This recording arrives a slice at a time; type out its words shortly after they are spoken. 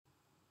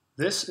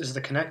This is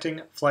the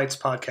Connecting Flights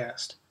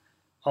podcast,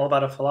 all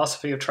about a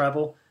philosophy of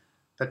travel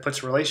that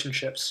puts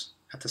relationships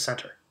at the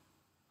center.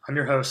 I'm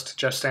your host,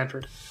 Jeff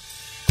Stanford.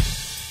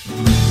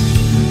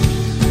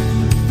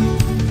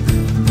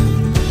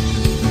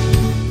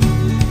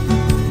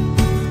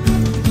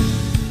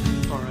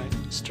 All right,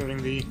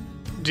 starting the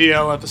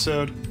DL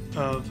episode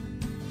of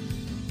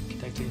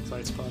Connecting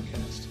Flights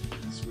podcast.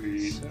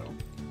 Sweet. So,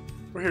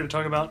 we're here to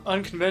talk about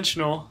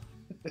unconventional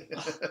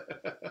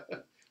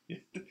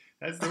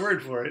That's the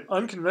word for it.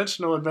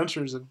 unconventional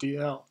adventures of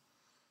DL.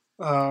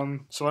 So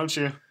why don't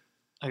you,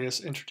 I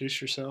guess,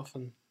 introduce yourself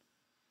and...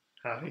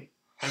 Hi,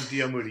 I'm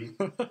DL Moody,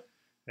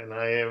 and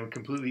I am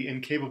completely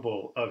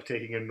incapable of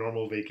taking a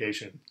normal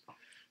vacation,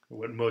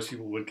 what most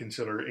people would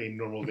consider a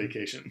normal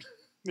vacation.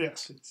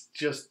 Yes. It's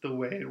just the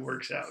way it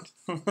works out.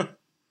 So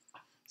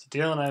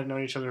DL and I have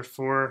known each other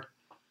for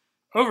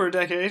over a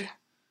decade.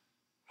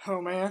 Oh,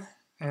 man.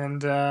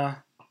 And,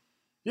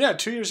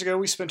 2 years ago,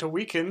 we spent a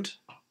weekend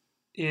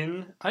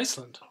in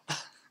Iceland.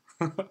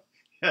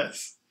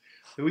 Yes,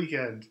 the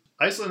weekend.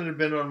 Iceland had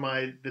been on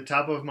the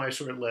top of my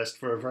short list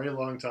for a very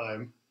long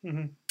time.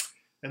 Mm-hmm.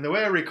 And the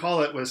way I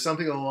recall it was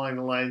something along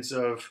the lines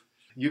of,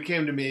 you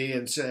came to me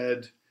and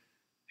said,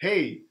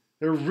 hey,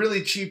 there are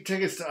really cheap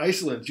tickets to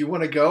Iceland. Do you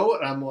want to go?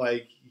 And I'm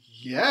like,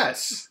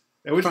 yes.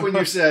 At which point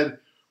you said,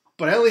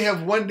 but I only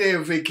have 1 day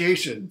of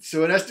vacation,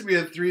 so it has to be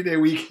a 3-day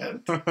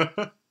weekend.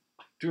 To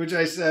which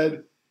I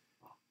said,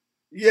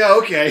 yeah,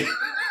 okay.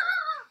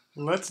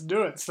 Let's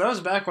do it. So that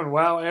was back when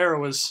WoW Air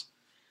was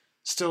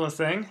still a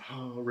thing.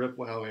 Oh, rip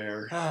WoW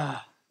Air.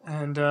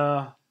 And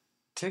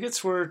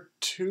tickets were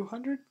 $200?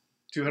 $200.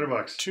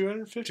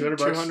 $250? 200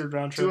 bucks. 200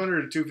 round trip.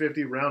 200 to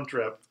 250 round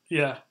trip.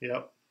 Yeah.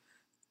 Yep.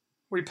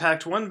 We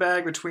packed one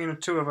bag between the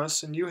two of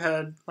us, and you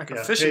had like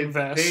a fishing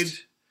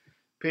vest.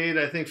 Paid,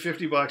 I think,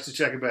 $50 to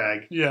check a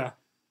bag. Yeah.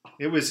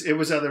 It was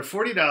either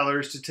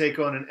 $40 to take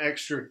on an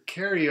extra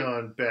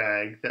carry-on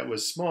bag that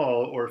was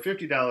small, or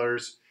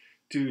 $50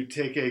 to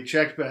take a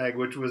checked bag,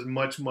 which was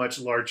much, much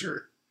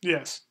larger.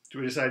 Yes. So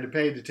we decided to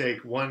pay to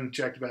take one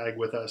checked bag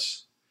with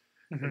us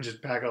and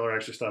just pack all our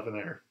extra stuff in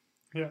there.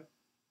 Yeah.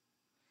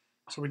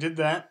 So we did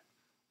that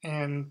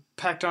and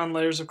packed on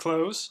layers of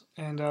clothes.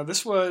 And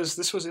this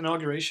was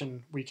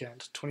inauguration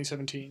weekend,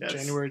 2017, Yes.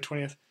 January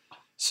 20th.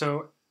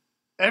 So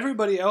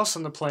everybody else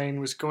on the plane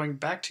was going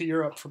back to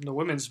Europe from the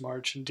Women's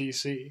March in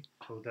D.C.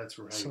 Oh, that's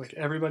right. So like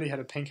everybody had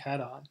a pink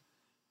hat on,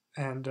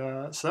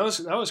 and so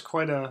that was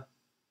quite a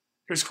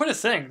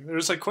thing. There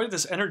was like quite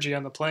this energy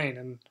on the plane,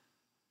 and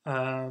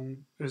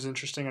it was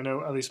interesting. I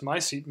know at least my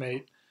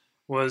seatmate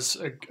was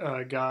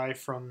a guy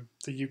from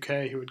the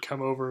UK who had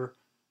come over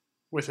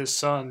with his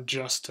son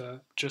just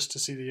to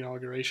see the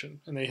inauguration,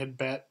 and they had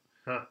bet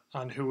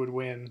on who would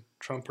win,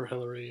 Trump or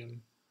Hillary,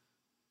 and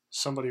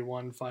somebody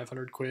won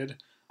 500 quid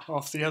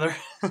off the other.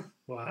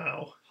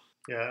 Wow.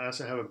 Yeah, I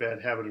also have a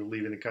bad habit of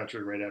leaving the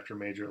country right after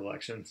major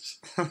elections.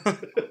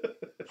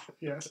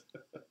 Yes.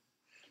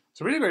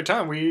 So we had a great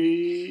time.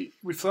 We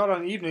flew out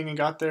on the evening and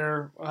got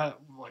there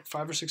like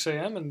 5 or 6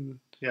 a.m. and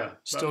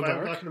still about 5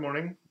 dark. o'clock in the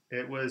morning.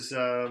 It was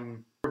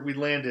we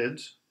landed,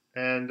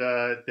 and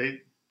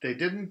they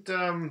didn't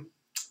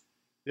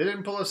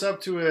pull us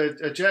up to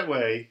a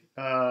jetway.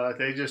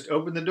 They just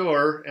opened the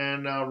door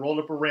and rolled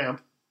up a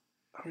ramp.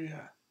 Oh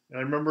yeah. And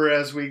I remember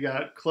as we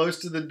got close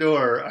to the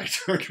door, I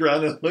turned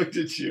around and looked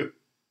at you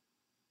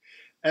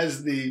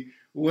as the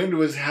wind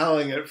was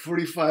howling at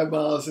 45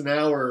 miles an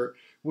hour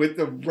with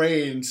the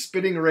rain,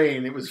 spitting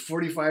rain. It was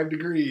 45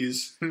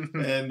 degrees.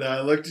 And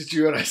I looked at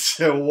you and I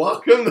said,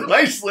 welcome to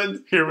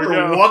Iceland. Here we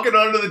We're go. walking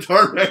onto the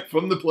tarmac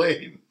from the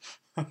plane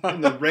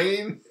in the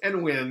rain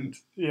and wind.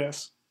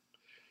 Yes.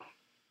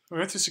 We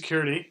went through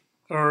security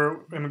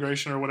or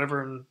immigration or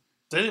whatever, and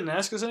they didn't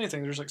ask us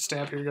anything. They're just like,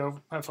 stamp, here you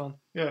go, have fun.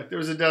 Yeah, there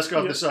was a desk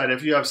off the side.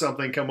 If you have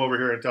something, come over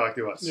here and talk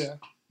to us. Yeah.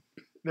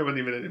 There wasn't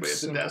even anybody at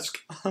the desk.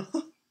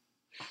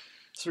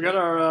 So we got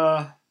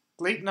our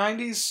late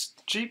 90s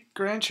Jeep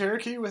Grand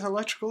Cherokee with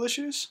electrical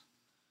issues.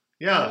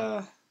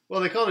 Yeah.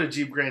 Well, they called it a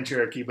Jeep Grand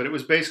Cherokee, but it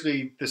was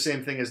basically the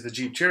same thing as the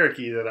Jeep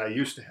Cherokee that I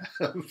used to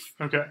have.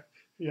 Okay.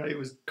 Yeah. It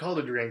was called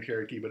a Grand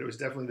Cherokee, but it was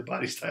definitely the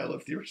body style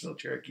of the original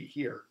Cherokee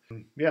here.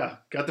 Yeah.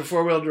 Got the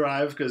 4-wheel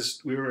drive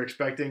because we were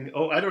expecting,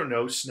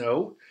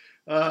 snow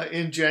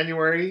in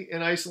January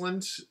in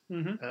Iceland.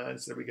 Mm-hmm.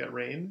 Instead we got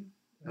rain.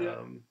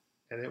 Yeah.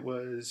 And it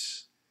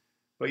was,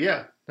 but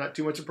yeah, not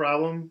too much a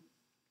problem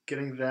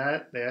getting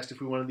that. They asked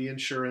if we wanted the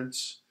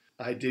insurance.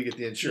 I did get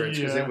the insurance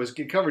because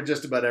it covered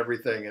just about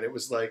everything. And it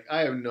was like,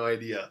 I have no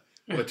idea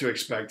what to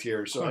expect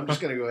here. So I'm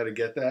just going to go ahead and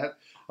get that.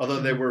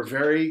 Although they were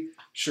very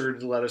sure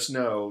to let us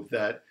know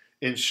that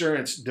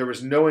there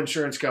was no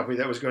insurance company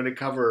that was going to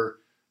cover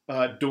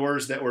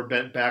doors that were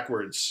bent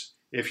backwards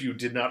if you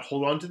did not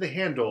hold on to the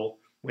handle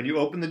when you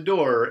open the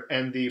door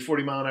and the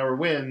 40-mile-an-hour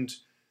wind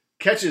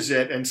catches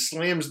it and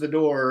slams the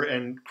door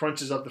and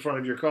crunches up the front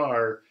of your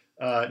car.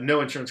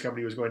 No insurance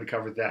company was going to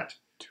cover that.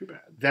 Too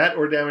bad. That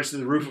or damage to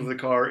the roof of the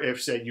car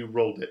if, say, you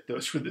rolled it.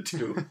 Those were the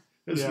two.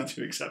 Those are the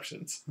two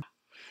exceptions.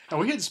 And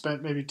we had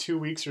spent maybe 2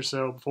 weeks or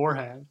so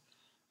beforehand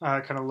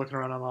kind of looking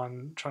around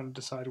online, trying to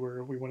decide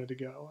where we wanted to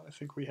go. I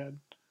think we had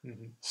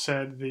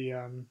said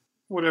the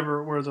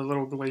whatever where the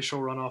little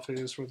glacial runoff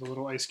is, where the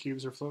little ice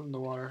cubes are floating in the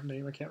water.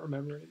 Name I can't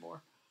remember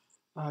anymore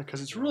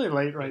because it's really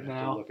late right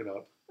now. Look it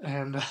up.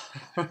 And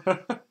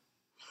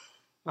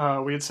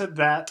we had said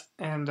that,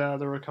 and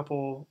there were a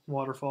couple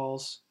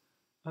waterfalls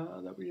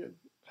that we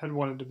had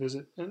wanted to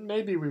visit, and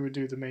maybe we would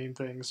do the main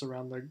things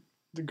around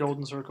the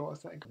Golden Circle, I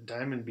think.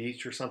 Diamond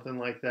Beach or something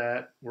like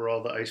that, where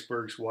all the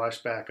icebergs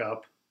washed back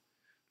up.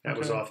 That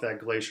was off that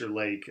glacier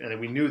lake, and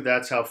we knew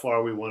that's how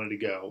far we wanted to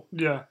go.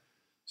 Yeah.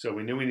 So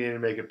we knew we needed to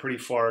make it pretty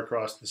far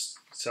across the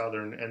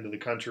southern edge of the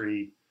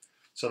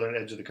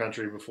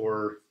country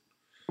before,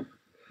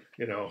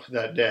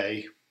 that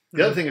day.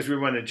 The other thing is we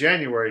went in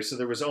January, so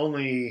there was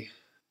only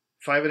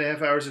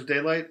 5.5 hours of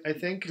daylight, I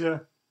think. Yeah.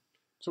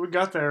 So we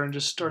got there and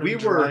just started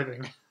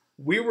driving.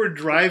 We were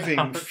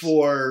driving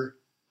for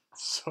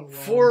so long.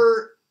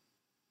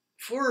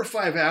 4 or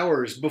 5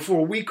 hours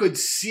before we could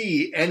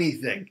see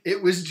anything.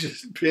 It was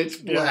just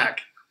pitch black.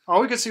 Yeah.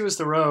 All we could see was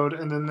the road,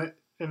 and then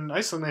in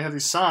Iceland they have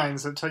these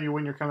signs that tell you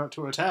when you're coming up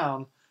to a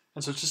town,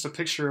 and so it's just a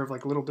picture of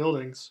like little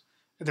buildings.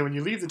 And then when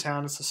you leave the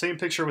town, it's the same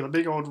picture with a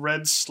big old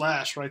red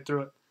slash right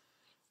through it.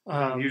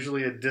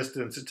 Usually a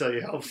distance to tell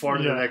you how far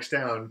to the next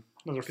town.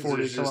 Another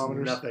 40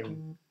 kilometers.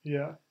 Nothing.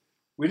 Yeah.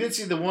 We did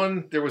see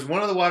there was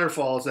one of the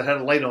waterfalls that had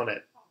a light on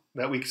it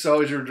that we saw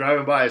as you were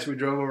driving by, so we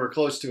drove over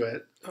close to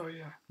it. Oh,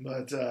 yeah.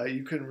 But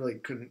you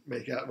couldn't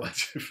make out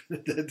much of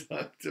it at that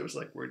time. It was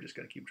like, we're just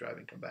going to keep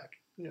driving, come back.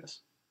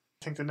 Yes.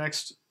 I think the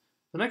next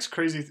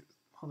crazy,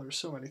 well, there's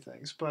so many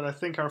things, but I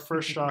think our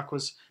first shock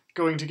was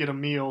going to get a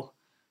meal.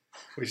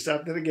 We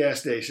stopped at a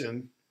gas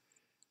station,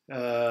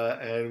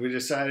 and we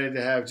decided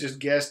to have just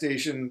gas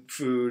station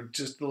food,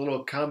 just a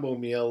little combo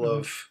meal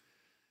of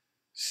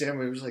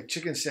sandwich. It was like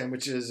chicken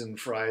sandwiches and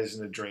fries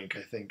and a drink,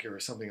 I think, or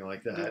something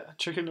like that. Yeah,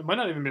 chicken. It might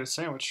not even be a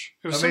sandwich.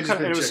 It was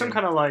some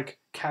kind of like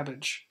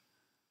cabbage,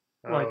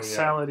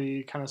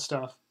 salady kind of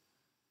stuff.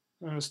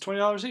 And it was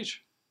 $20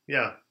 each.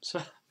 Yeah.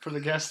 So for the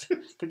gas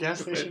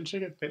station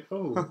chicken.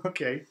 Oh,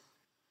 okay.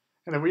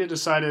 And then we had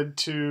decided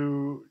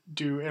to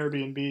do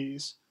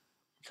Airbnbs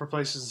for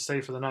places to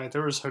stay for the night.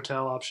 There was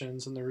hotel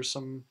options, and there was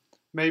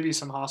maybe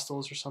some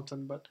hostels or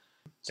something, but.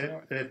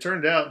 And it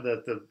turned out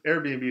that the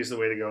Airbnb is the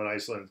way to go in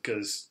Iceland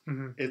because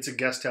it's a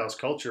guest house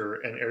culture,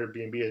 and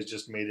Airbnb has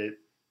just made it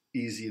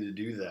easy to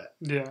do that.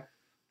 Yeah.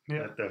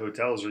 The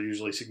hotels are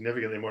usually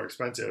significantly more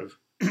expensive,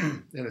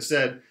 and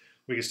instead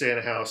we can stay in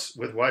a house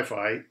with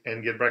Wi-Fi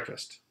and get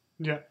breakfast.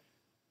 Yeah.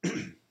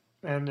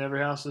 And every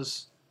house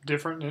is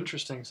different and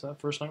interesting. So that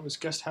first night was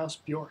Guest House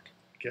Bjork.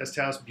 Guest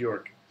House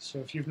Bjork. So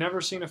if you've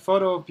never seen a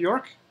photo of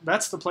Bjork,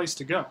 that's the place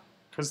to go.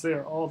 Because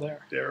they're all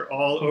there. They're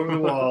all over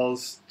the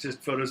walls,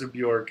 just photos of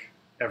Bjork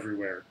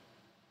everywhere.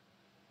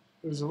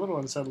 It was a little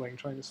unsettling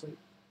trying to sleep.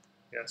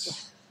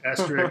 Yes.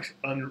 Asterisk,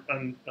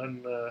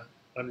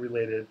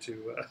 unrelated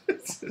to,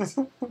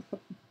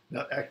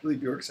 not actually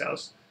Bjork's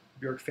house,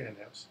 Bjork fan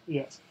house.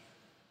 Yes.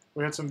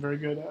 We had some very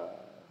good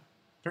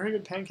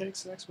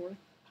pancakes the next morning.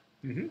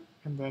 Mm-hmm.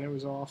 And then it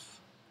was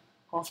off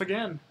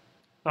again.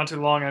 Not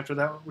too long after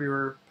that, we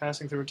were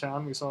passing through a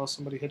town. We saw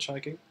somebody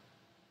hitchhiking.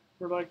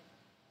 We're like,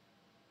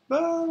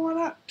 oh, why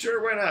not?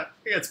 Sure, why not?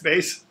 We got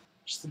space.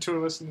 Just the two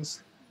of us in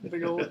this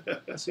big old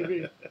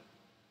SUV.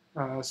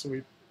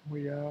 So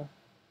we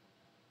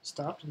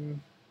stopped,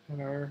 and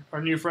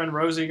our new friend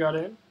Rosie got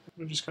in.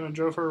 We just kind of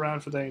drove her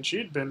around for the day, and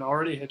she'd been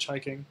already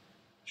hitchhiking.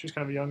 She was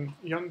kind of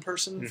a young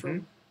person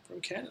from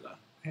Canada,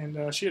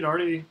 and she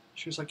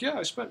was like, yeah,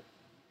 I spent,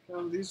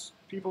 these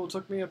people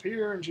took me up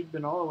here, and she'd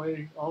been all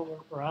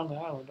around the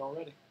island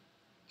already.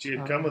 She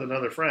had come with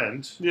another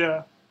friend.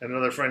 Yeah. And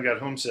another friend got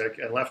homesick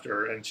and left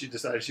her, and she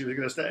decided she was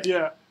going to stay.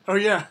 Yeah. Oh,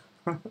 yeah.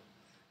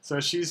 So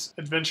she's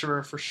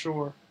adventurer for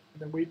sure.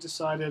 And then we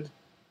decided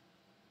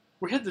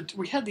we had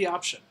the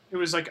option. It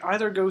was like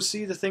either go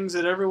see the things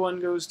that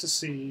everyone goes to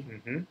see,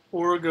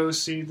 or go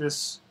see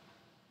this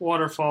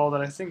waterfall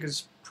that I think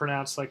is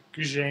pronounced like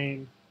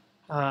Gujane,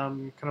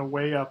 kind of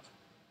way up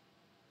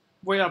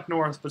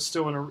north, but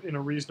still in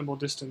a reasonable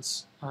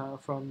distance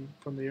from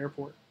the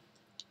airport.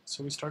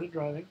 So we started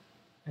driving,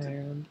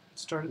 and it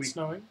started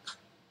snowing.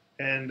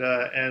 And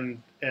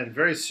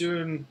very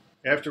soon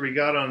after we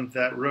got on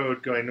that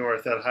road going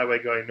north, that highway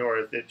going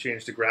north, it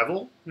changed to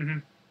gravel,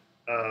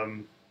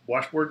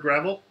 washboard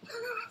gravel.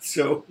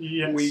 So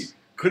we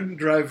couldn't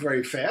drive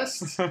very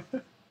fast.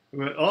 We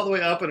went all the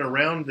way up and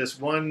around this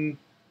one,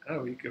 I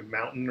don't know,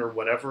 mountain or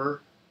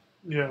whatever.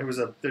 Yeah.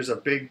 There's a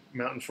big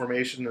mountain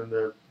formation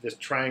in this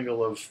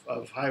triangle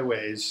of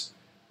highways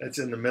that's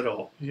in the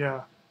middle.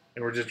 Yeah.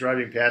 And we're just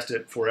driving past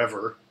it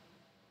forever.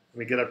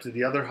 We get up to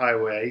the other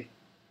highway.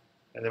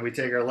 And then we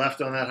take our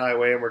left on that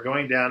highway, and we're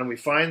going down, and we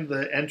find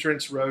the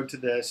entrance road to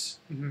this,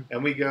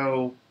 and we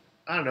go,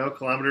 I don't know, a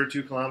kilometer,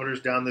 2 kilometers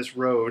down this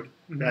road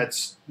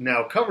that's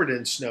now covered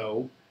in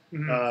snow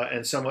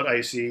and somewhat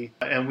icy,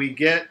 and we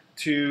get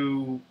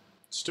to...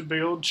 just a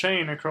big old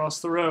chain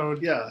across the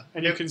road. Yeah.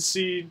 And you can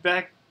see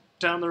back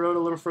down the road a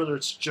little further,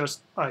 it's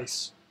just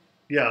ice.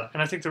 Yeah.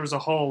 And I think there was a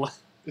hole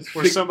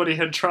where somebody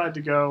had tried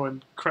to go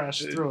and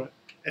crashed through it.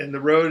 And the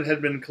road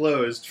had been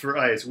closed for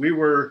ice. We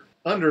were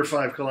under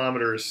 5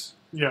 kilometers.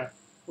 Yeah.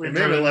 We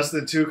may have been less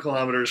than 2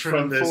 kilometers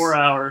from this. 4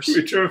 hours.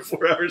 We drove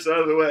 4 hours out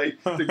of the way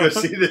to go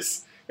see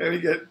this. And we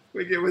get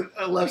with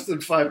less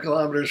than 5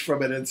 kilometers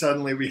from it, and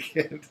suddenly we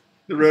can't.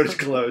 The road is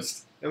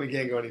closed, and we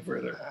can't go any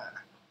further.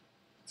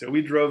 So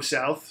we drove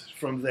south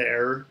from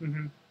there,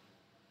 and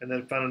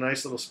then found a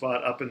nice little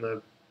spot up in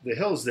the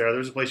hills there.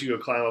 There's a place you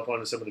go climb up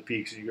onto some of the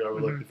peaks, and you go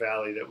overlook the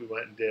valley that we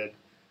went and did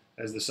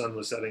as the sun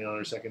was setting on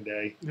our second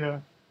day. Yeah.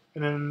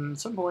 And then at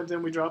some point,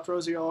 then we dropped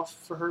Rosie off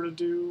for her to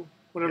do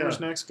whatever's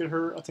next. Get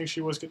her. I think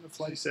she was getting a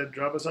flight. She said,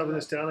 "Drop us off in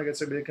this town. I got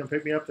somebody to come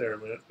pick me up there." I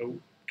went,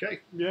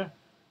 "Okay, yeah,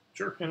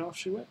 sure." And off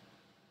she went.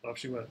 Off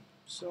she went.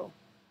 So.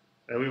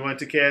 And we went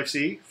to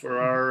KFC for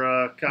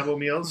our combo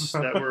meals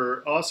that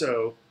were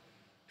also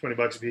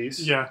 $20 a piece.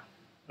 Yeah.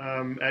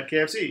 At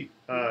KFC,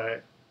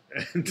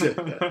 and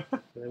then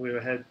we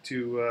head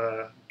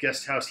to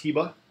Guest House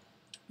Heba.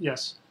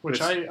 Yes, which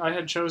I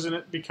had chosen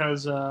it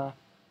because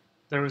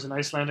there was an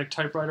Icelandic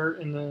typewriter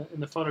in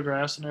the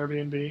photographs in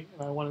Airbnb,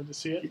 and I wanted to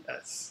see it.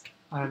 Yes.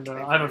 And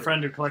I have a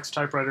friend who collects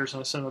typewriters, and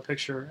I sent him a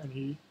picture, and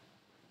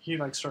he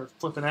like started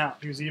flipping out.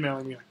 He was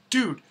emailing me like,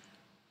 "Dude,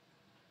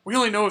 we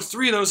only know of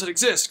 3 of those that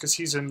exist," because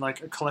he's in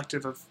like a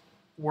collective of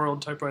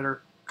world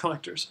typewriter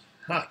collectors.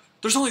 Huh.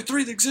 There's only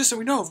 3 that exist that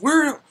we know of.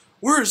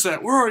 Where is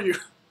that? Where are you?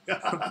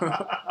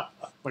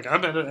 Like,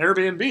 I'm at an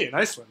Airbnb in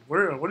Iceland. What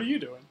are you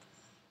doing?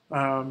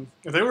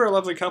 They were a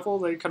lovely couple.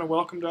 They kind of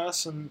welcomed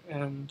us,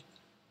 and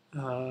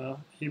Heba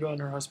and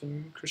her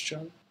husband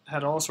Christian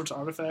had all sorts of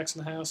artifacts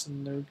in the house,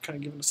 and they were kind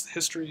of giving us the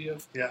history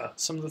of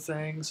some of the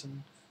things.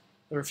 And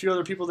there were a few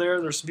other people there.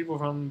 There's some people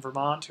from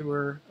Vermont who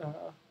were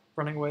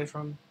running away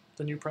from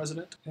the new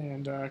president,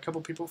 and a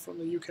couple people from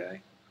the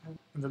UK.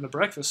 And then the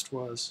breakfast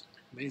was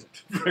amazing.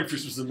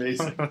 Breakfast was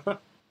amazing.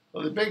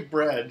 Well, they baked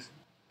bread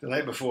the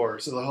night before,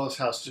 so the whole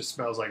house just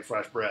smells like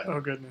fresh bread.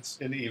 Oh, goodness.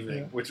 In the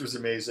evening, which was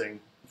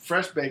amazing.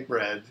 Fresh baked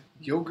bread,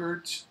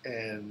 yogurt,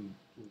 and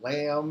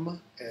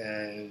lamb,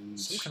 and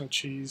some kind of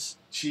cheese.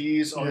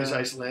 Cheese, all these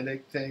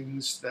Icelandic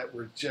things that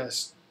were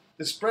just...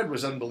 This bread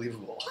was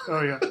unbelievable.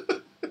 Oh, yeah.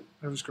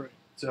 It was great.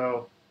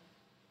 So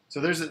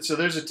there's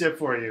a tip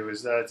for you,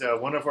 is that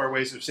one of our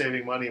ways of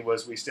saving money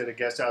was we stayed at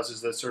guest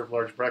houses that serve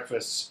large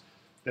breakfasts,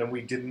 and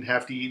we didn't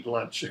have to eat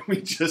lunch.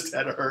 We just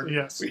had our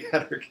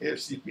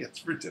KFC meals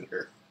for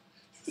dinner.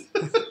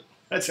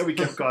 That's how we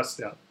kept costs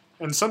down.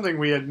 And something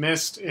we had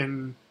missed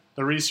in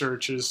the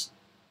research is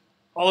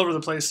all over the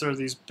place there are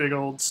these big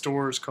old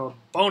stores called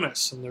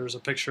Bonus, and there's a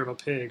picture of a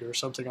pig or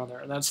something on there,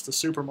 and that's the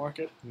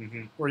supermarket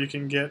where you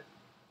can get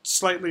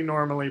slightly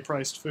normally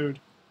priced food.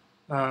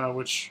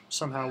 Which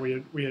somehow we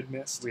had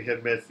missed. We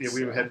had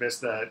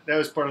missed that. That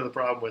was part of the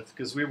problem with,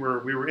 because we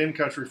were in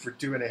country for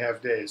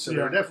 2.5 days, so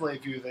there were definitely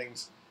a few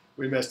things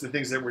we missed. The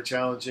things that were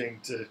challenging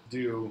to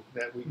do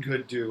that we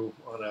could do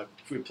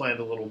if we planned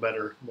a little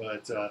better.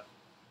 But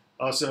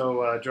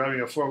also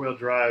driving a 4-wheel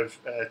drive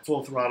at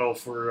full throttle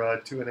for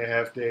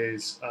 2.5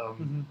 days,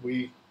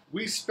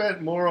 we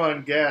spent more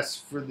on gas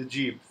for the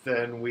Jeep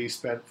than we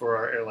spent for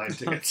our airline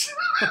tickets.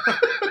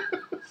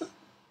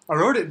 I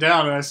wrote it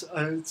down,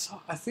 and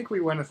I think we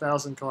went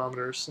 1,000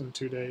 kilometers in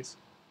 2 days,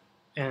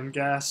 and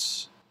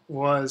gas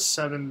was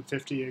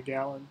 $7.50 a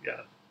gallon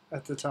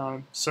at the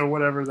time. So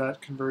whatever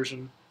that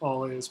conversion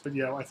all is, but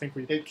I think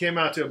it came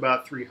out to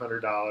about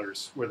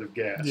 $300 worth of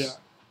gas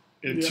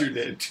in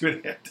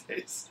 2.5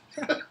 days.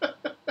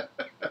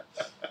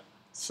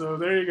 So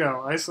there you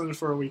go, Iceland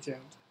for a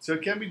weekend. So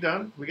it can be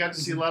done. We got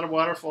to see a lot of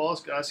waterfalls,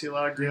 got to see a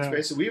lot of green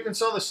space, and we even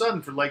saw the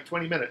sun for like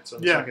 20 minutes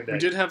on the second day. We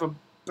did have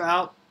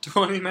about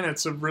 20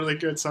 minutes of really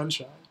good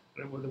sunshine.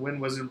 When the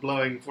wind wasn't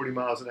blowing 40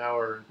 miles an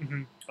hour.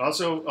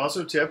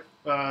 Also tip,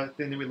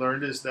 thing that we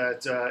learned is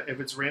that if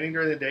it's raining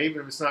during the day,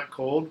 even if it's not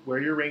cold, wear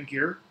your rain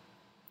gear.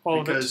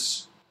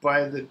 Because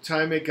by the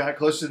time it got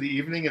close to the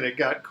evening and it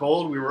got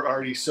cold, we were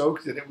already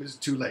soaked and it was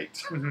too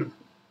late.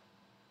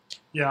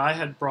 Yeah, I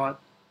had brought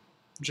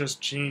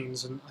just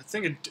jeans, and I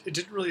think it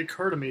didn't really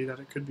occur to me that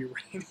it could be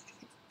raining.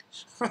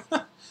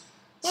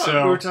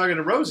 We were talking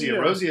to Rosie, and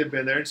Rosie had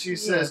been there, and she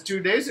says 2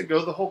 days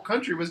ago the whole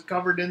country was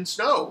covered in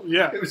snow.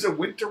 Yeah. It was a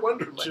winter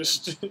wonderland.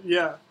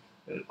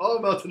 And it all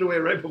melted away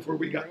right before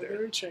we got there.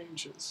 There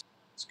changes.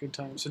 It's a good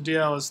time. So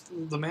DL is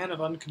the man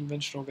of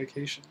unconventional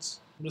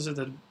vacations. What is it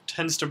that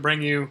tends to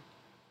bring you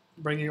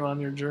on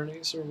your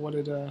journeys, or what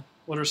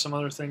are some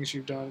other things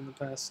you've done in the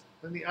past?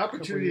 And the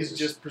opportunities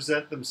just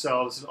present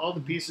themselves, and all the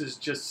pieces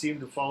just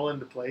seem to fall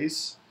into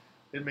place.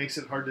 It makes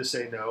it hard to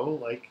say no.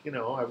 Like,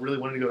 I really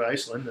wanted to go to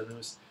Iceland, and it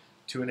was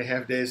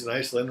 2.5 days in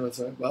Iceland. And it's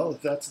like, well,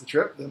 if that's the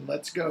trip, then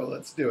let's go.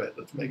 Let's do it.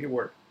 Let's make it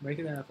work. Make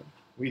it happen.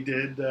 We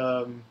did,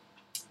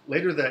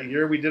 later that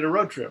year, we did a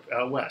road trip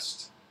out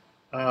west.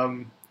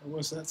 It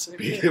was that same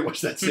year. It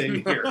was that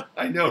same year.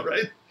 I know,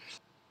 right?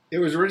 It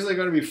was originally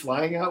going to be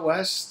flying out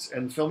west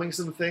and filming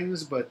some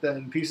things, but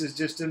then pieces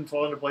just didn't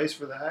fall into place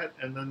for that.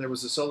 And then there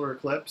was a solar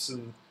eclipse,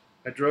 and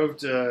I drove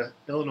to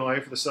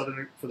Illinois for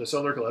the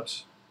solar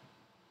eclipse.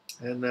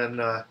 And then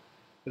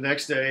The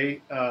next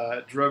day,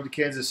 drove to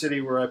Kansas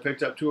City, where I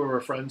picked up 2 of our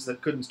friends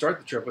that couldn't start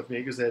the trip with me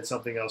because they had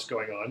something else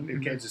going on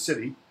in Kansas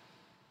City.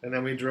 And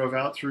then we drove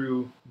out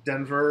through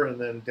Denver and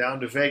then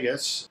down to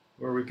Vegas,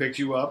 where we picked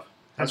you up.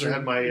 I also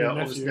had my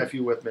oldest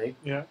nephew with me.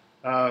 Yeah.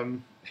 But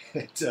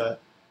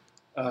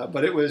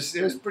it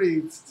was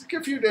pretty.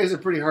 A few days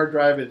of pretty hard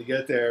driving to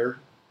get there,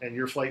 and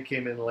your flight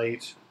came in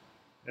late.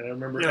 And I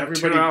remember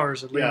everybody, 2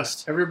 hours at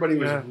least. Everybody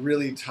was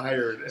really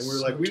tired, and we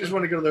were like, we just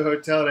want to go to the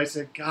hotel. And I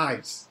said,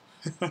 guys,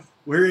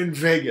 we're in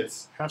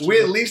Vegas.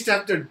 We at least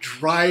have to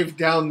drive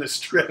down the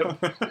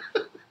strip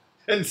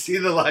and see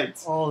the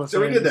lights. So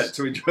we did that.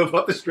 So we drove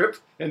up the strip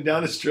and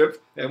down the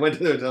strip and went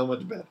to the hotel and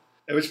went to bed.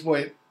 At which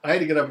point, I had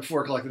to get up at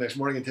 4 o'clock the next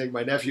morning and take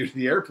my nephew to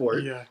the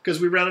airport because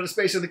we ran out of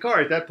space in the car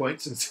at that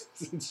point since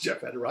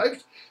Jeff had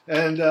arrived.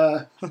 And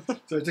so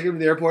I took him to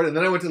the airport, and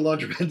then I went to the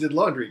laundromat and did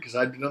laundry because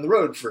I'd been on the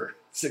road for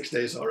 6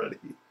 days already.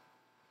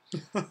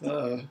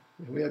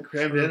 We had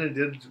crammed in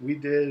and we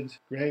did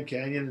Grand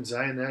Canyon and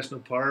Zion National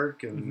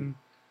Park and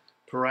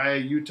Pariah,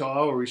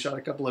 Utah, where we shot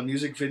a couple of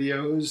music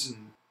videos,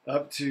 and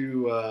up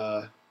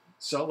to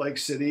Salt Lake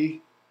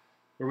City,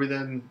 where we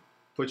then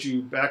put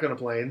you back on a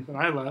plane. And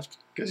I left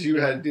because you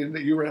were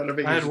out of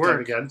vacation. I had work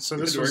time again. So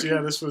this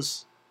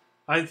was.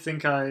 I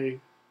think I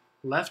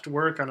left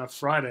work on a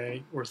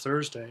Friday or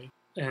Thursday,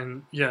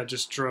 and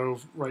just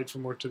drove right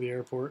from work to the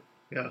airport.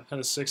 Yeah, had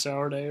a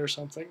 6-hour day or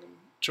something. And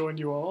joined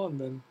you all, and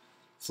then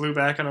flew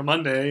back on a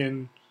Monday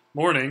and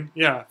morning.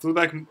 Yeah, flew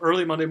back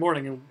early Monday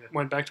morning and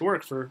went back to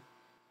work for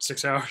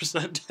 6 hours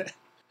that day.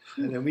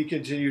 And then we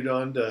continued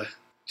on to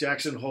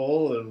Jackson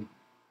Hole and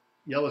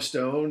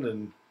Yellowstone,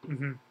 and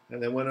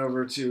then went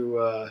over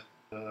to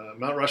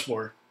Mount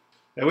Rushmore.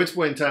 At which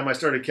point in time, I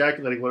started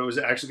calculating what it was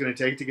actually going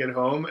to take to get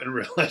home, and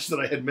realized that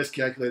I had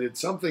miscalculated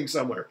something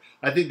somewhere.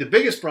 I think the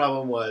biggest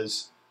problem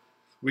was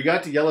we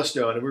got to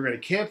Yellowstone, and we were going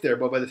to camp there,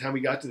 but by the time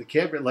we got to the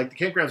campground, the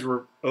campgrounds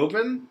were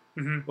open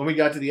when we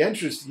got to the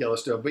entrance to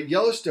Yellowstone. But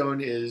Yellowstone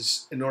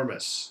is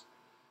enormous.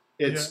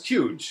 It's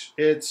huge.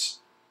 It's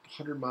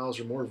 100 miles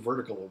or more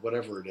vertical,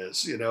 whatever it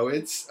is.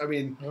 It's,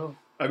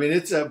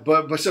 it's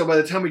but so by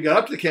the time we got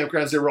up to the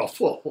campgrounds, they were all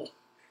full.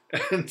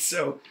 And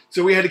so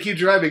we had to keep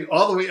driving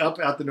all the way up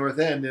out the north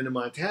end into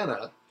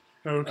Montana.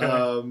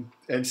 Okay.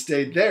 And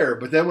stayed there.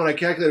 But then when I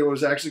calculated what it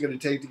was actually going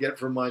to take to get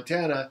from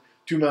Montana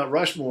to Mount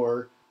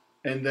Rushmore,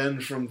 and then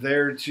from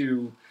there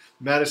to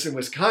Madison,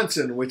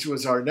 Wisconsin, which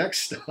was our next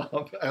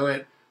stop, I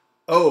went,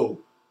 oh,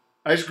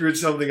 I screwed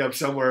something up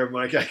somewhere in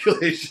my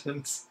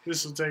calculations.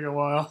 This will take a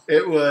while.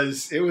 It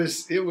was,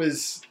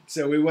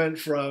 so we went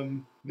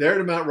from there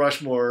to Mount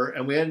Rushmore,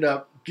 and we ended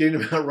up getting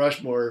to Mount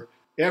Rushmore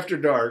after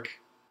dark.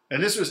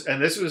 And this was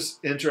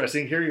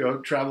interesting. Here you go,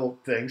 travel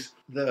things.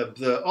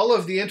 All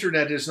of the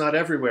internet is not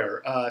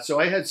everywhere. So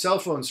I had cell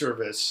phone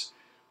service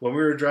when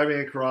we were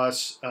driving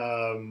across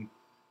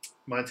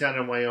Montana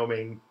and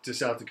Wyoming to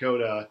South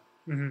Dakota,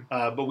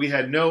 but we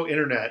had no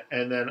internet.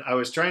 And then I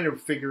was trying to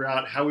figure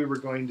out how we were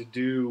going to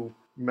do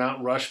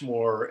Mount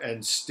Rushmore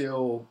and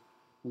still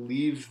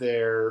leave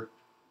there,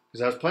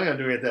 because I was planning on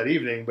doing it that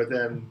evening, but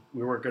then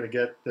we weren't going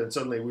to then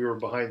suddenly we were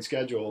behind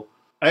schedule.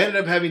 I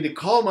ended up having to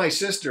call my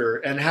sister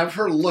and have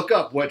her look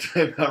up what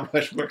time Mount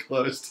Rushmore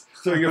closed,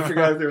 so we could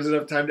figure out if there was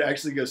enough time to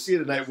actually go see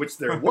it at night, which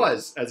there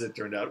was, as it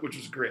turned out, which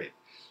was great.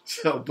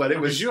 So, but it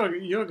was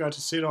you got to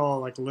see it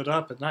all lit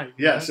up at night.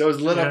 Yeah, right? So it was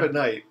lit up at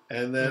night,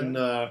 and then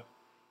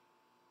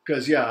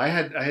because I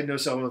had no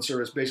cell phone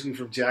service basically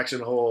from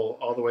Jackson Hole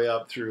all the way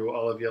up through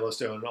all of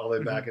Yellowstone, all the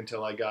way back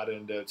until I got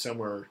into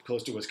somewhere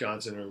close to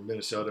Wisconsin or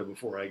Minnesota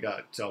before I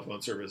got cell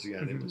phone service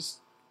again.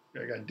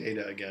 I got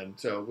data again,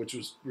 so which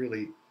was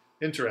really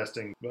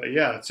interesting. But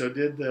so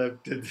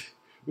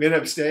we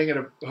ended up staying at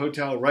a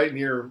hotel right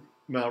near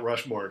Mount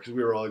Rushmore because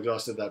we were all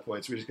exhausted at that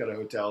point, so we just got a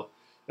hotel.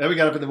 Then we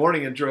got up in the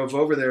morning and drove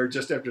over there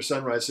just after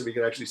sunrise so we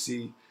could actually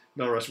see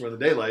Mount Rushmore in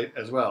the daylight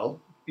as well.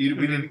 We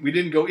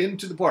didn't go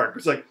into the park.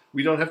 It's like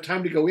we don't have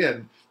time to go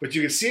in, but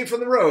you can see it from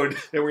the road,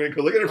 and we're going to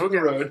go look at it from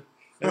the road,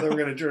 and then we're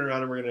going to turn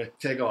around and we're going to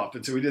take off.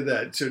 And so we did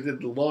that. So we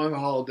did the long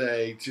haul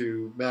day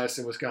to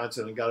Madison,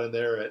 Wisconsin, and got in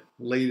there at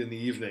late in the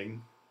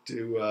evening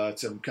to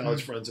some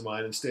college friends of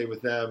mine and stayed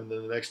with them. And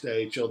then the next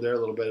day chilled there a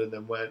little bit and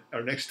then went.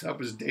 Our next stop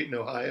was Dayton,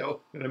 Ohio.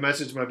 And I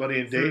messaged my buddy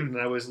in Dayton and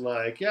I was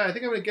like, I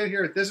think I'm going to get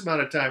here at this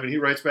amount of time. And he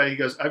writes back, he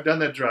goes, I've done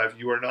that drive.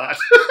 You are not.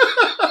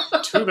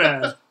 Too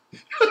bad.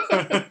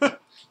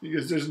 He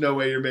goes, there's no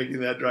way you're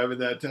making that drive in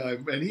that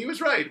time. And he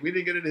was right. We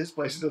didn't get into his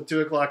place until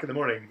 2 o'clock in the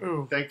morning.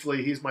 Ooh.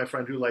 Thankfully, he's my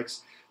friend who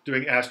likes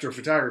doing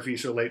astrophotography,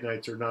 so late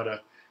nights are not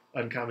a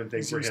uncommon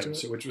thing for him,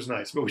 so which was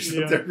nice. But we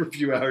slept there for a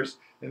few hours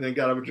and then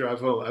got up and drive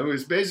home. I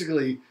was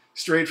basically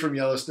straight from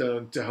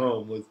Yellowstone to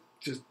home with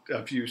just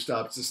a few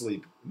stops to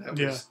sleep. And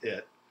that was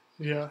it.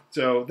 Yeah.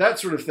 So that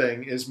sort of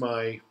thing is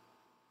my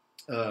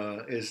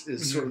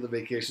sort of the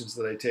vacations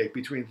that I take.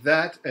 Between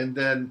that and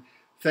then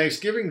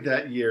Thanksgiving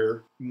that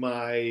year,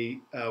 my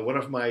one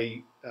of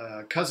my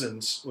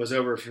cousins was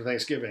over for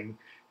Thanksgiving,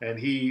 and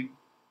he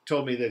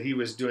told me that he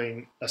was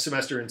doing a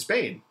semester in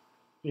Spain.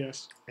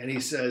 Yes. And he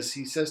says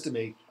to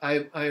me,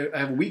 I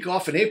have a week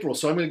off in April,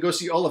 so I'm going to go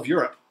see all of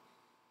Europe.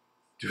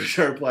 To which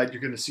I replied,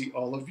 "You're going to see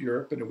all of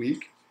Europe in a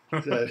week."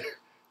 Said,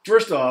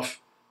 "First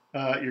off,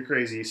 you're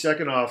crazy.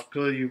 Second off,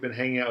 clearly you've been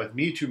hanging out with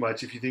me too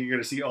much if you think you're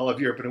going to see all of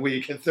Europe in a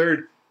week. And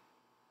third,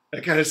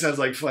 that kind of sounds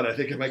like fun. I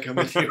think I might come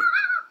with you."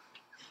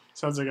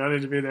 Sounds like I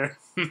need to be there.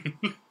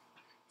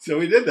 So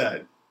we did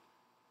that.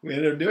 We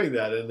ended up doing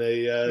that, and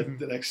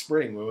the next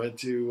spring we went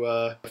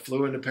to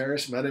flew into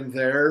Paris, met him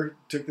there,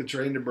 took the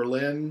train to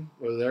Berlin,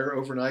 were there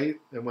overnight,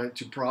 and went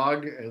to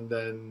Prague, and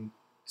then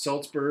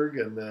Salzburg,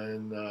 and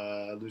then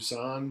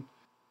Lausanne,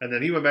 and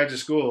then he went back to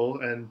school.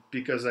 And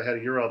because I had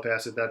a Eurail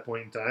pass at that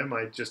point in time,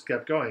 I just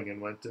kept going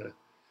and went to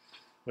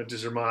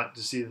Zermatt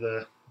to see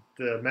the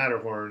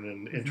Matterhorn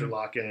and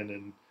Interlaken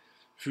and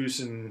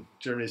Füssen,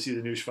 Germany, to see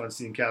the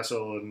Neuschwanstein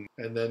Castle,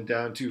 and then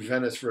down to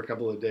Venice for a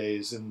couple of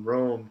days, and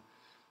Rome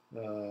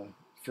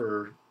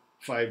for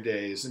 5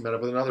 days, and met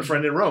up with another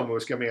friend in Rome who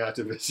was coming out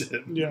to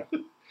visit. Yeah.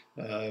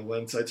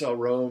 Once I saw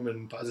Rome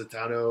and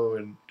Positano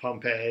and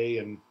Pompeii,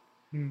 and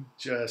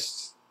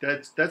just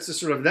that's the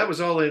sort of, that was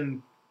all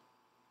in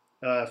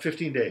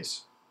 15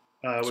 days,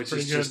 which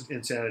is just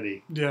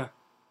insanity. Yeah.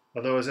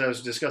 Although, as I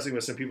was discussing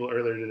with some people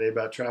earlier today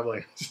about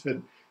traveling, I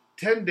said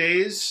 10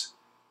 days,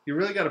 you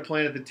really got to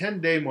plan at the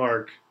 10-day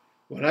mark.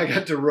 When I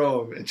got to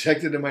Rome and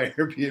checked into my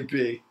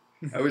Airbnb,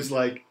 I was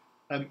like,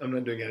 I'm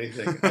not doing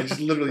anything. I just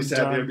literally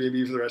sat in the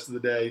Airbnb for the rest of the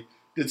day,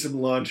 did some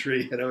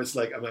laundry, and I was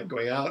like, I'm not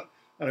going out.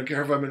 I don't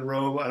care if I'm in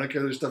Rome. I don't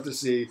care if there's stuff to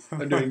see.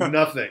 I'm doing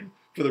nothing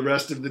for the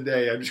rest of the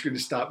day. I'm just going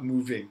to stop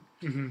moving.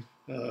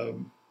 But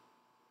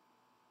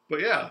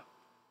yeah.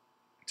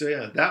 So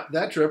yeah,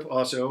 that trip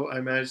also I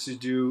managed to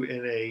do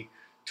in a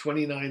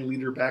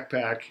 29-liter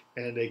backpack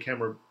and a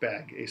camera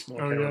bag, a small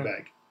camera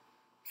bag,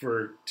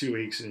 for 2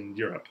 weeks in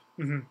Europe.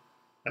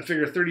 I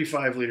figure a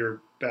 35-liter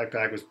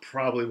backpack was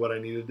probably what I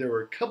needed. There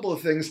were a couple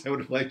of things I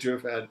would have liked to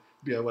have had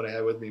beyond what I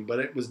had with me, but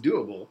it was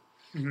doable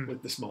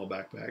with the small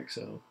backpack.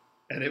 So,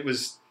 and that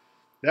was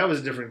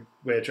a different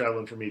way of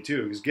traveling for me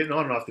too, because getting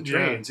on and off the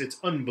trains, it's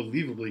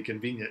unbelievably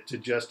convenient to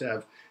just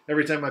have,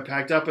 every time I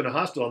packed up in a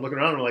hostel, I'm looking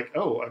around and I'm like,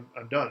 oh,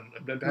 I'm done.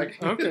 I'm done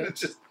packing. Okay.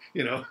 It's just,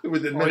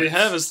 within all minutes. you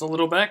have is the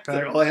little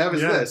backpack. All I have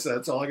is this.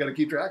 That's all I got to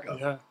keep track of.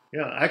 Yeah.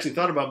 Yeah. I actually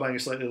thought about buying a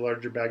slightly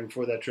larger bag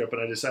before that trip,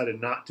 and I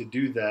decided not to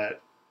do that.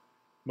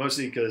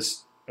 Mostly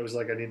because I was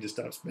like, I need to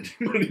stop spending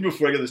money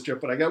before I get this trip.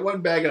 But I got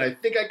one bag, and I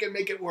think I can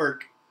make it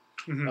work,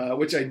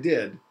 which I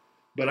did.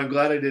 But I'm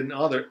glad I didn't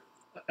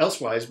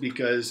elsewise,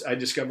 because I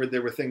discovered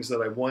there were things that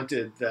I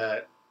wanted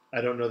that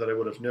I don't know that I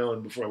would have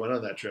known before I went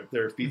on that trip.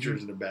 There are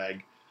features in a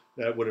bag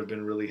that would have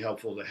been really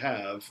helpful to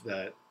have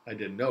that I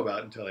didn't know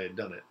about until I had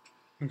done it.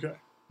 Okay.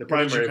 The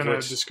primary of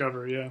which,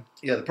 discover,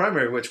 the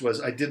primary of which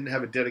was I didn't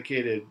have a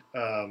dedicated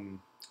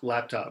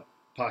laptop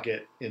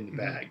pocket in the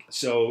bag.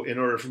 So in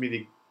order for me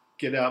to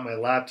get out my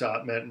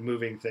laptop meant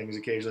moving things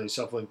occasionally,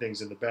 shuffling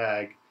things in the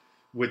bag,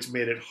 which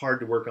made it hard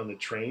to work on the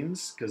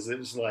trains, because it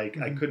was like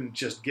I couldn't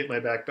just get my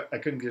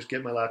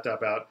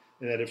laptop out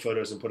and edit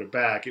photos and put it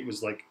back. It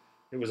was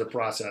a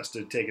process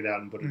to take it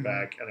out and put it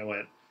back. And I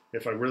went,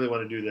 if I really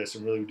want to do this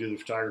and really do the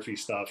photography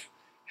stuff,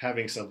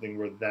 having something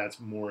where that's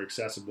more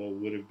accessible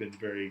would have been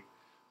very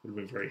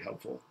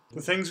helpful.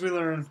 The things we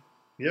learn,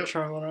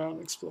 traveling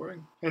around,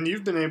 exploring. And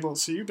you've been able,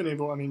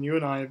 I mean, you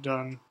and I have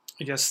done,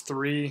 I guess,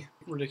 3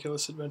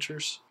 ridiculous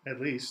adventures.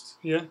 At least.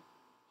 Yeah.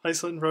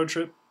 Iceland road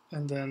trip,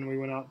 and then we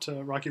went out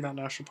to Rocky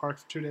Mountain National Park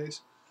for 2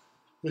 days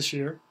this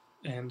year.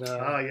 And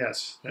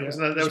yes. That was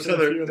another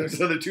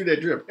 2-day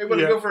trip. Hey,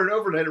 want to go for an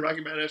overnight at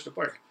Rocky Mountain National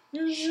Park?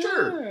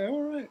 Sure. Yeah,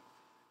 all right.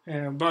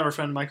 And brought our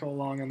friend Michael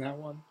along on that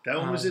one. That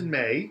one was in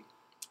May.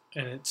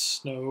 And it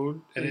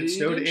snowed. And it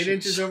snowed 8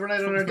 inches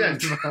overnight on our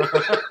tent.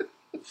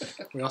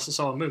 We also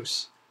saw a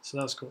moose, so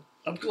that was cool.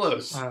 Up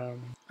close.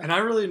 And I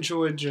really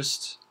enjoyed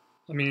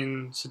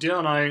so Dale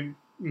and I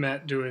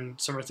met doing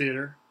summer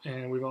theater,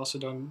 and we've also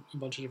done a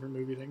bunch of different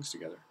movie things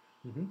together.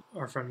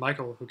 Our friend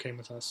Michael, who came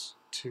with us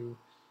to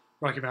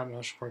Rocky Mountain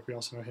National Park, we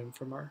also know him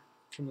from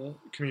the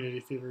community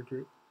theater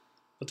group.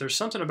 But there's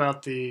something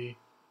about the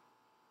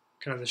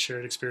kind of the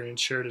shared experience,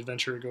 shared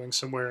adventure, going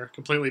somewhere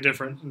completely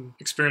different and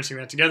experiencing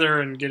that together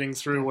and getting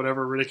through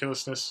whatever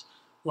ridiculousness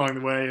along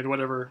the way and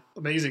whatever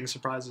amazing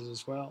surprises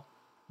as well.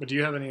 But do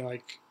you have any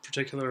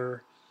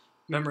particular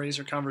memories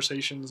or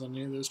conversations on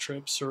any of those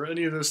trips or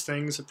any of those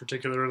things that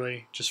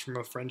particularly just from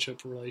a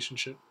friendship or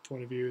relationship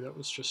point of view that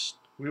was just...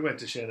 We went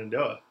to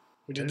Shenandoah.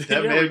 We did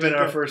that may have been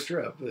our first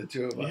trip, the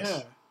two of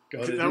us.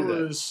 Yeah.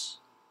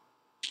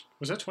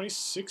 Was that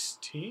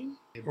 2016?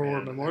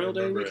 Or Memorial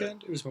Day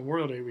weekend? It was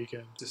Memorial Day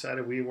weekend.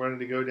 Decided we wanted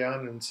to go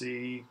down and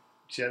see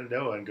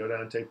Shenandoah and go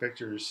down and take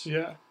pictures.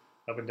 Yeah.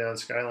 Up and down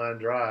Skyline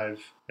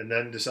Drive. And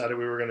then decided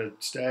we were going to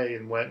stay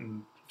and went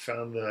and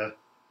found the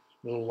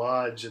little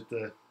lodge on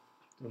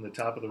the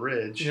top of the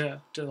ridge. Yeah.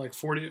 To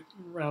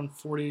around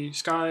 40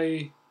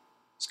 Skyland.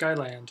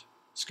 Yeah,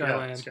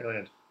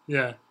 Skyland.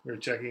 Yeah. We were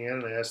checking in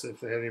and I asked if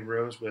they had any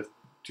rooms with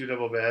 2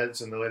 double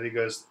beds, and the lady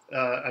goes,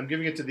 I'm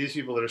giving it to these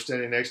people that are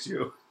standing next to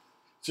you.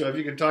 So if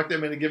you can talk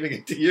them into giving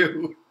it to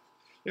you.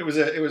 It was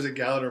a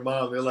gal and her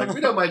mom. They're like,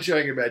 we don't mind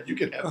sharing a bed. You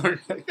can have it.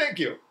 Like, thank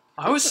you.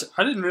 I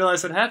didn't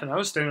realize that happened. I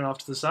was standing off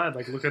to the side,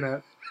 like looking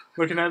at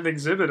an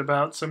exhibit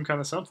about some kind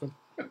of something.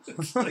 I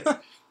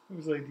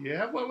was like, do you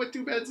have one with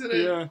 2 beds in it?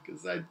 Yeah.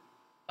 Because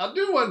I'll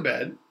do 1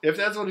 bed if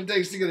that's what it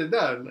takes to get it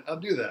done. I'll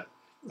do that.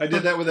 I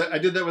did that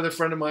with a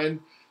friend of mine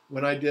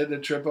when I did a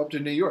trip up to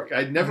New York.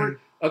 I'd never.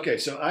 Okay,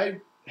 so I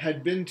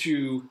had been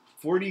to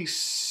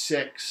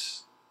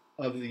 46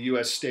 of the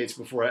U.S. states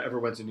before I ever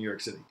went to New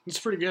York City. It's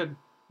pretty good.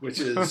 Which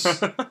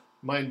is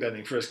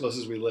mind-bending for as close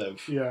as we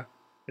live. Yeah.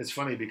 It's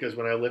funny because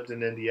when I lived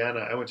in Indiana,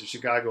 I went to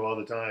Chicago all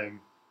the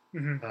time.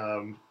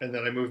 And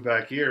then I moved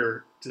back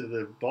here to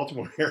the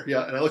Baltimore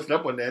area, and I looked it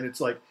up one day, and it's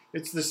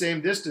the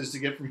same distance to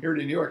get from here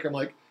to New York. I'm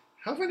like,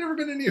 how have I never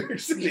been to New York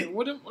City? Yeah,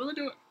 what am I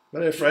doing?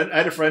 But I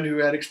had a friend who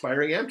had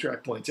expiring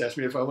Amtrak points, asked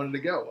me if I wanted to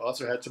go. I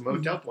also had some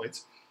hotel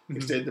points.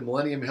 We stayed at the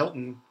Millennium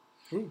Hilton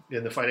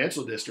in the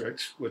financial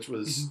district, which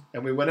was,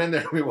 and we went in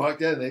there, we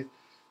walked in, and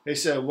they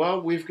said,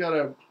 well, we got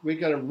a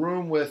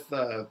room with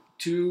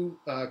 2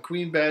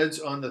 queen beds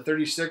on the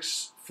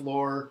 36th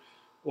floor,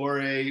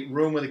 or a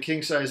room with a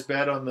king-size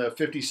bed on the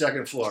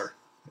 52nd floor.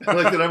 I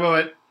looked at him and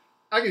went,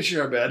 I can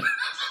share a bed.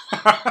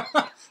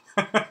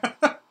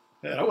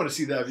 Man, I want to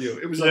see that view.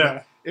 It was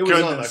on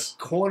the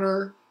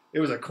corner. It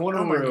was a corner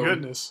room. Oh, my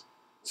goodness.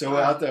 So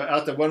out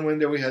the one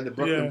window, we had the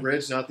Brooklyn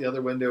Bridge, and out the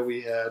other window,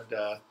 we had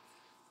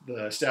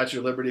the Statue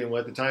of Liberty, and what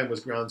at the time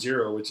was Ground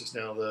Zero, which is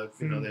now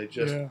they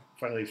just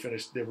finally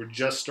finished. They were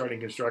just starting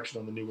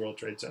construction on the new World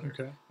Trade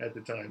Center at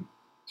the time.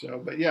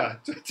 So, but yeah,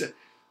 if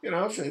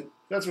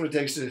that's what it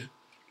takes to...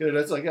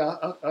 That's like,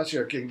 I'll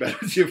share a king bed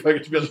with you if I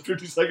get to be on the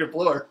 52nd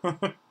floor.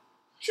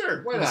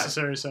 Sure, why not?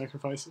 Necessary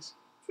sacrifices.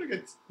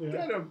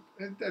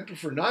 I'd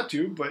prefer not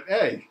to, but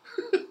hey,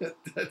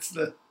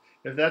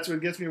 if that's what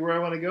gets me where I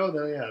want to go,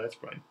 then yeah, that's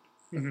fine.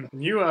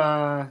 You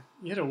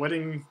had a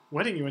wedding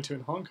you went to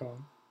in Hong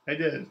Kong. I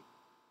did.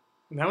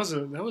 And that was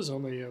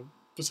only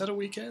was that a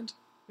weekend?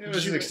 It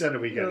was an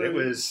extended weekend. It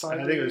was, I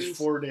think it was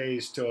 4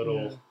 days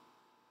total. Yeah.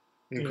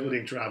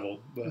 Including travel,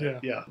 but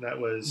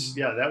that was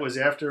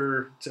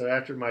after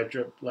my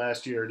trip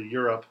last year to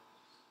Europe,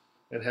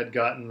 and had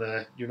gotten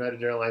the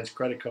United Airlines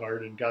credit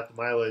card and got the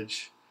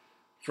mileage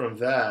from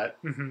that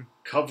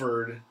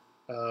covered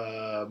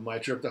my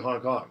trip to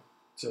Hong Kong,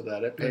 so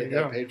that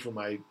paid for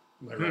my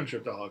round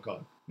trip to Hong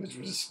Kong, which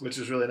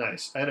was really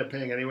nice. I ended up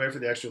paying anyway for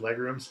the extra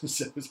legroom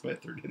since it was my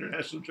 3rd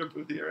international trip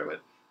of the year. I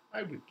went,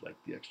 I would like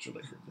the extra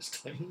legroom this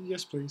time.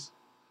 Yes, please.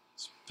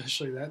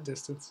 Especially that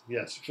distance.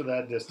 Yes, for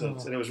that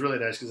distance. And it was really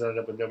nice because I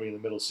ended up with nobody in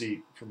the middle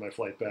seat for my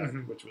flight back,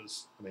 which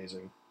was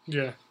amazing.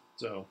 Yeah.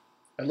 So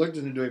I looked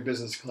into doing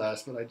business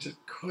class, but I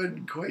just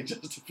couldn't quite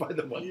justify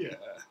the money. Yeah.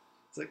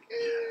 It's like,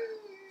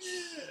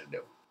 no.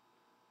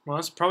 Well,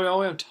 that's probably all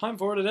we have time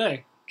for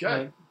today.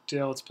 Okay.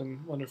 Dale, it's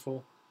been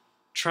wonderful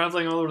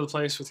traveling all over the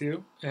place with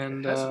you.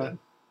 And, it has been.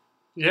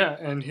 Yeah,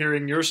 and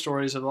hearing your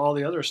stories of all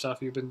the other stuff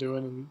you've been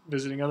doing and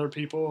visiting other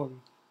people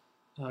and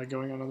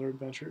going on other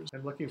adventures.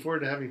 I'm looking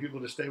forward to having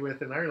people to stay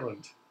with in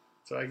Ireland,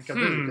 so I can come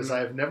visit because I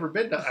have never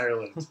been to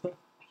Ireland.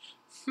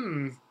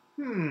 I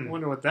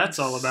wonder what that's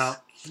all about.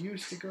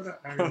 Used to go to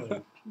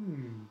Ireland.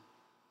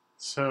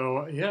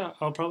 So yeah,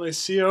 I'll probably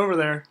see you over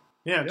there.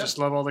 Yeah, just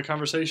love all the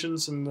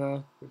conversations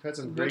and we've had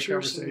some great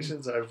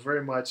conversations. I've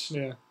very much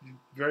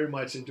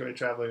enjoyed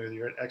traveling with you.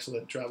 You're an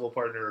excellent travel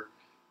partner,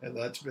 and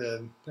that's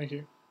been. Thank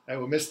you. I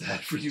will miss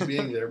that for you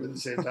being there, but at the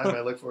same time,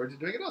 I look forward to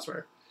doing it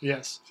elsewhere.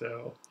 Yes.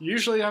 So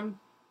usually I'm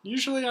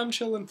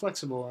chill and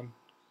flexible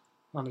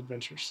on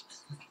adventures.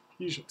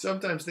 Usually.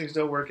 Sometimes things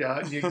don't work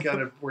out, and you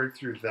gotta work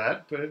through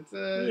that. But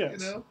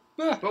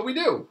but we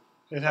do.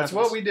 That's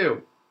what we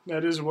do.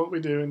 That is what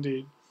we do,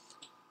 indeed.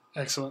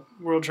 Excellent.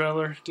 World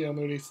Traveler, Dale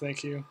Moody,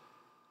 thank you.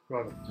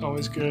 Welcome.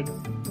 Always good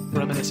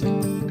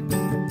reminiscing.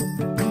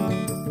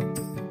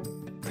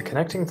 The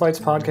Connecting Flights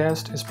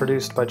podcast is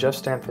produced by Jeff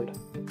Stanford.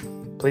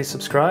 Please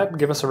subscribe,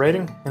 give us a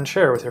rating, and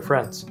share with your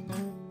friends.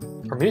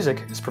 Our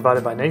music is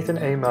provided by Nathan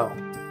A. Moe.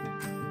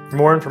 For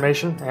more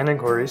information and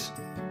inquiries,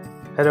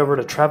 head over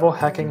to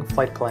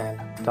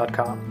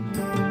travelhackingflightplan.com.